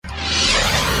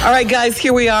All right, guys,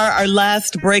 here we are, our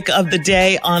last break of the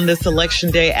day on this election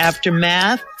day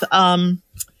aftermath. And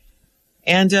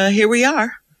here we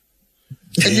are.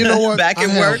 And you know what? Back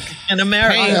at work in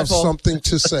America. I have something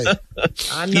to say.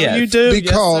 I know you do.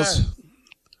 Because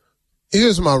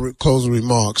here's my closing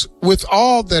remarks. With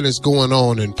all that is going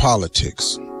on in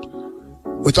politics,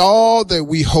 with all that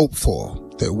we hope for,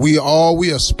 that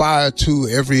we aspire to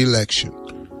every election,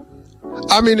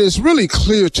 I mean, it's really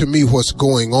clear to me what's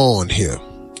going on here.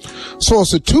 So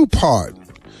it's a two-part.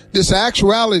 This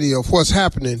actuality of what's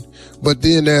happening, but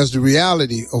then there's the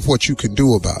reality of what you can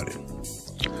do about it.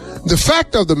 The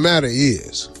fact of the matter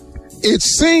is, it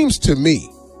seems to me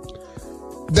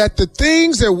that the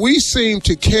things that we seem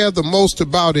to care the most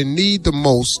about and need the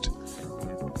most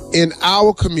in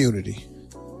our community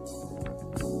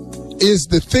is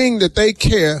the thing that they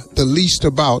care the least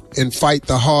about and fight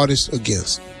the hardest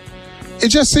against. It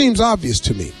just seems obvious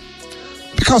to me.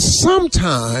 Because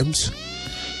sometimes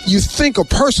you think a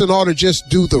person ought to just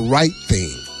do the right thing.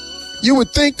 You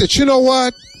would think that, you know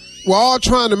what? We're all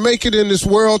trying to make it in this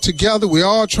world together. We're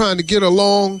all trying to get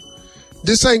along.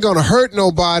 This ain't going to hurt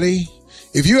nobody.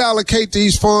 If you allocate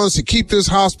these funds to keep this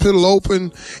hospital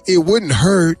open, it wouldn't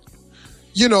hurt.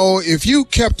 You know, if you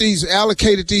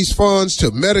allocated these funds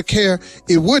to Medicare,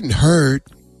 it wouldn't hurt.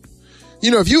 You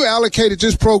know, if you allocated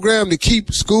this program to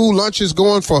keep school lunches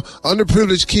going for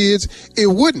underprivileged kids, it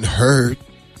wouldn't hurt.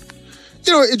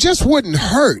 You know, it just wouldn't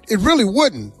hurt. It really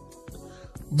wouldn't.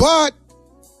 But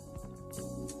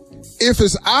if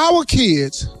it's our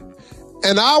kids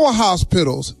and our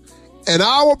hospitals and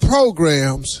our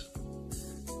programs,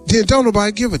 then don't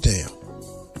nobody give a damn.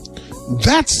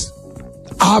 That's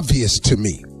obvious to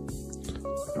me.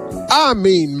 I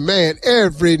mean, man,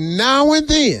 every now and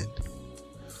then,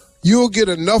 you'll get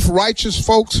enough righteous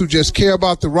folks who just care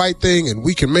about the right thing and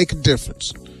we can make a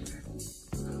difference.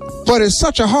 But it's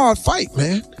such a hard fight,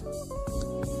 man.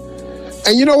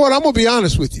 And you know what? I'm going to be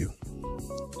honest with you.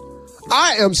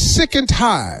 I am sick and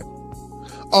tired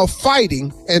of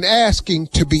fighting and asking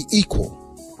to be equal.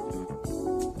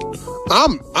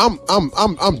 I'm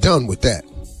done with that.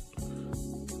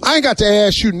 I ain't got to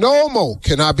ask you no more,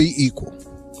 can I be equal?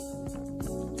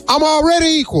 I'm already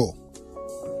equal.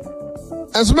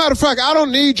 As a matter of fact, I don't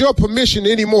need your permission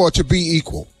anymore to be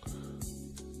equal.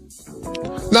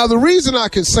 Now, the reason I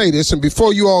can say this, and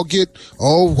before you all get,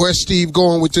 where's Steve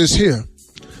going with this here?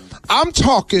 I'm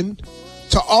talking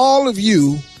to all of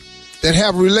you that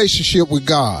have a relationship with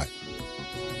God.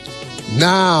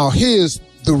 Now, here's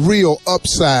the real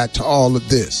upside to all of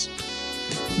this.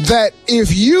 That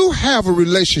if you have a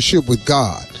relationship with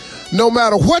God, no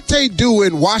matter what they do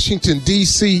in Washington,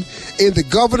 D.C., in the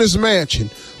governor's mansion,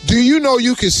 do you know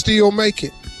you can still make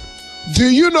it? Do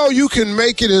you know you can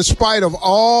make it in spite of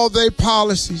all their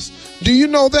policies? Do you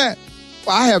know that?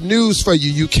 I have news for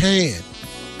you. You can.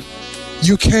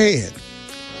 You can.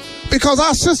 Because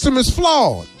our system is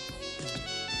flawed.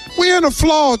 We're in a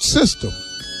flawed system.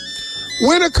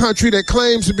 We're in a country that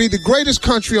claims to be the greatest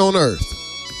country on earth.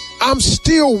 I'm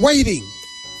still waiting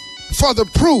for the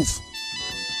proof.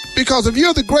 Because if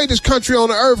you're the greatest country on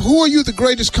the earth, who are you the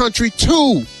greatest country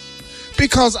to?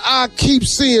 Because I keep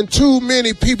seeing too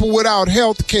many people without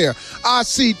health care. I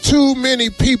see too many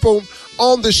people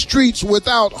on the streets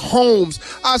without homes.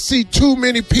 I see too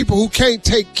many people who can't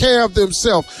take care of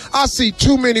themselves. I see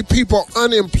too many people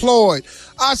unemployed.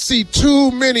 I see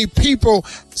too many people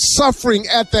suffering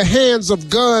at the hands of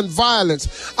gun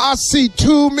violence. I see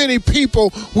too many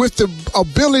people with the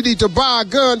ability to buy a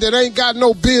gun that ain't got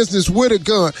no business with a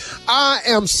gun. I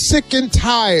am sick and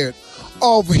tired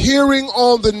of hearing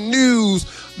on the news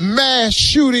mass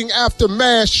shooting after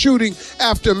mass shooting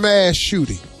after mass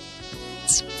shooting.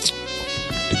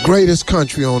 The greatest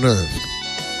country on earth.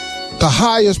 The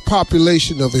highest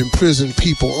population of imprisoned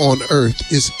people on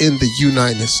earth is in the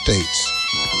United States.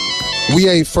 We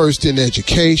ain't first in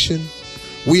education.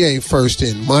 We ain't first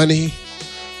in money.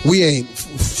 We ain't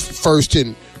first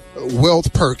in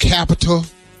wealth per capita.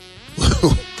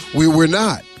 We're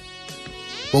not.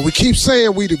 But we keep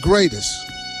saying we the greatest.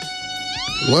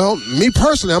 Well, me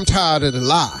personally, I'm tired of the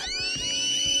lie.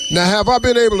 Now, have I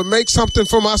been able to make something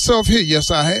for myself here?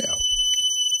 Yes, I have.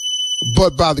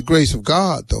 But by the grace of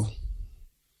God, though,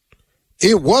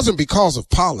 it wasn't because of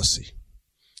policy.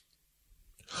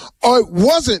 Or it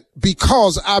wasn't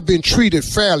because I've been treated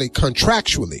fairly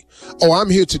contractually. Oh, I'm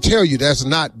here to tell you that's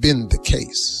not been the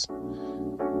case.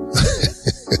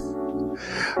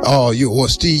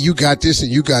 Steve, you got this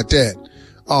and you got that.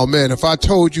 Oh, man, if I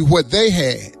told you what they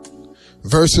had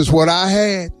versus what I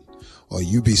had,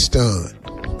 you'd be stunned.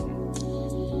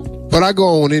 But I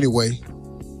go on anyway,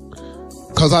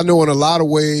 because I know in a lot of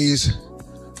ways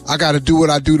I got to do what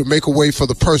I do to make a way for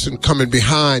the person coming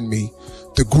behind me,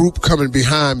 the group coming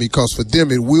behind me, because for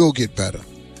them it will get better.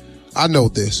 I know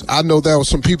this. I know there were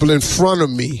some people in front of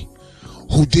me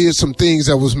who did some things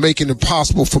that was making it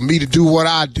possible for me to do what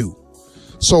I do.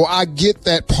 So I get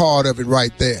that part of it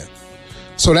right there.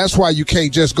 So that's why you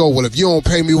can't just go, well, if you don't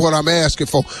pay me what I'm asking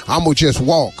for, I'm going to just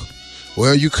walk.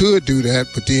 Well, you could do that,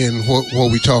 but then what are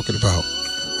we talking about?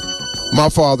 My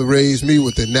father raised me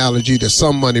with the analogy that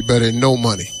some money better than no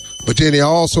money. But then he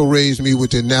also raised me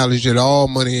with the analogy that all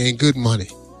money ain't good money.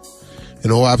 You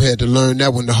know, I've had to learn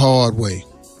that one the hard way.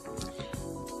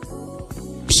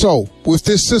 So, with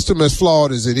this system as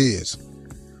flawed as it is,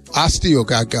 I still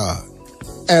got God.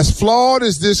 As flawed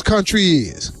as this country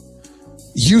is,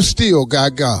 you still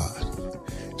got God.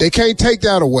 They can't take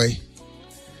that away.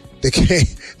 They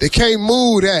can't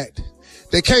move that.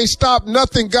 They can't stop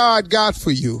nothing God got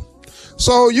for you.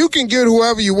 So you can get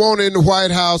whoever you want in the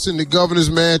White House, in the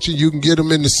governor's mansion. You can get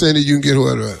them in the Senate. You can get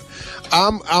whoever.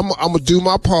 I'm going to do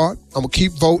my part. I'm going to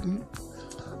keep voting.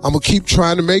 I'm going to keep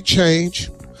trying to make change.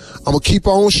 I'm going to keep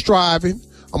on striving.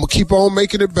 I'm going to keep on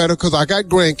making it better because I got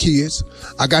grandkids.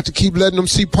 I got to keep letting them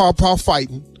see Pawpaw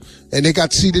fighting, and they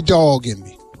got to see the dog in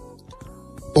me.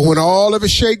 But when all of it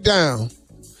shake down,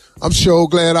 I'm sure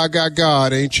glad I got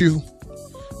God, ain't you?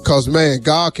 Because, man,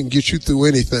 God can get you through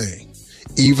anything.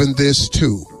 Even this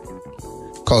too,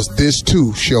 because this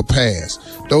too shall pass.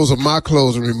 Those are my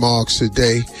closing remarks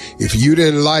today. If you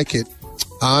didn't like it,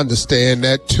 I understand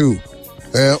that too.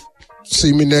 Well,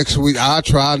 see me next week. I'll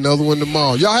try another one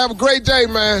tomorrow. Y'all have a great day,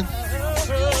 man.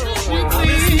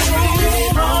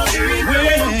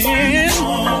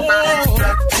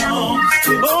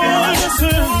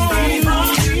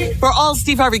 For all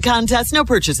Steve Harvey contests, no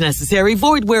purchase necessary,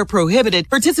 void where prohibited.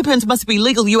 Participants must be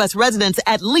legal U.S. residents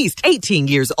at least 18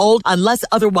 years old unless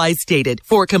otherwise stated.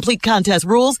 For complete contest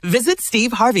rules, visit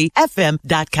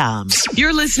SteveHarveyFM.com.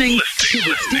 You're listening to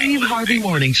the Steve Harvey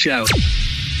Morning Show.